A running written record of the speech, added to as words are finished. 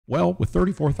Well, with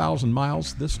 34,000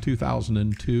 miles, this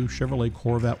 2002 Chevrolet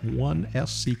Corvette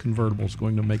 1SC convertible is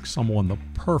going to make someone the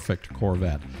perfect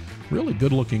Corvette. Really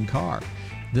good looking car.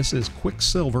 This is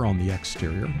Quicksilver on the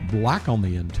exterior, black on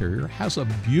the interior, has a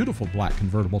beautiful black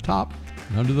convertible top,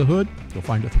 and under the hood you'll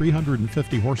find a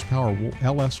 350 horsepower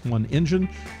LS1 engine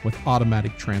with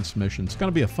automatic transmission. It's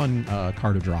going to be a fun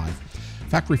car to drive.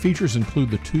 Factory features include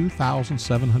the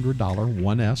 $2,700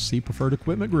 1SC Preferred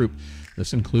Equipment Group.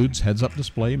 This includes heads-up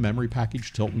display, memory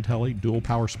package, tilt and telly, dual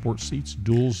power sports seats,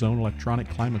 dual zone electronic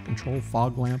climate control,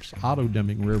 fog lamps,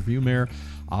 auto-dimming rear view mirror,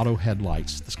 auto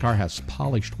headlights. This car has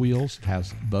polished wheels, it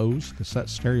has Bose cassette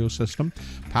stereo system,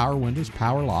 power windows,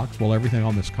 power locks. Well, everything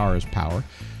on this car is power.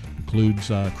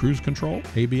 Includes cruise control,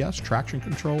 ABS, traction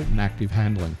control, and active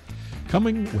handling.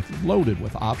 Coming loaded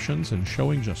with options and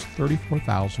showing just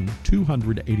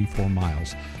 34,284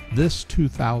 miles, this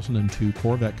 2002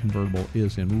 Corvette convertible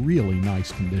is in really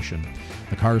nice condition.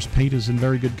 The car's paint is in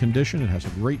very good condition. It has a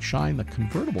great shine. The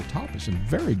convertible top is in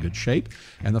very good shape,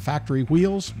 and the factory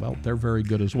wheels, well, they're very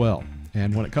good as well.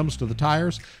 And when it comes to the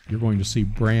tires, you're going to see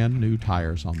brand new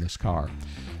tires on this car.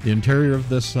 The interior of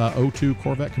this 02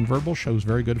 Corvette convertible shows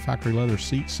very good factory leather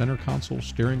seats, center console,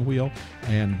 steering wheel,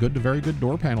 and good to very good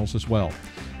door panels as well.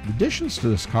 Additions to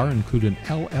this car include an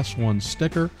LS1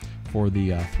 sticker for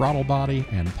the throttle body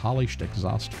and polished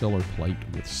exhaust filler plate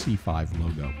with C5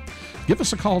 logo. Give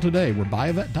us a call today. We're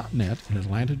buyavette.net in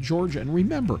Atlanta, Georgia. And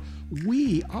remember,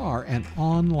 we are an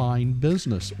online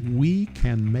business. We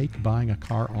can make buying a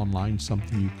car online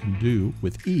something you can do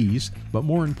with ease, but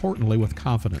more importantly, with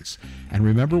confidence. And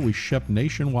remember, we ship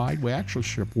nationwide. We actually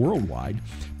ship worldwide,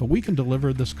 but we can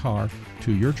deliver this car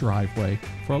to your driveway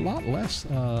for a lot less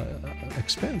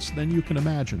expense than you can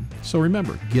imagine. So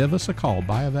remember, give us a call,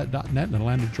 buyavette.net in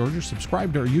Atlanta, Georgia.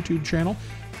 Subscribe to our YouTube channel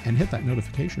and hit that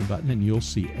notification button, and you'll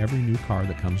see every new car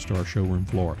that comes to our showroom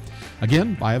floor.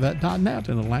 Again, buyavette.net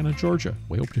in Atlanta, Georgia.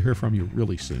 We hope to hear from you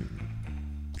really soon.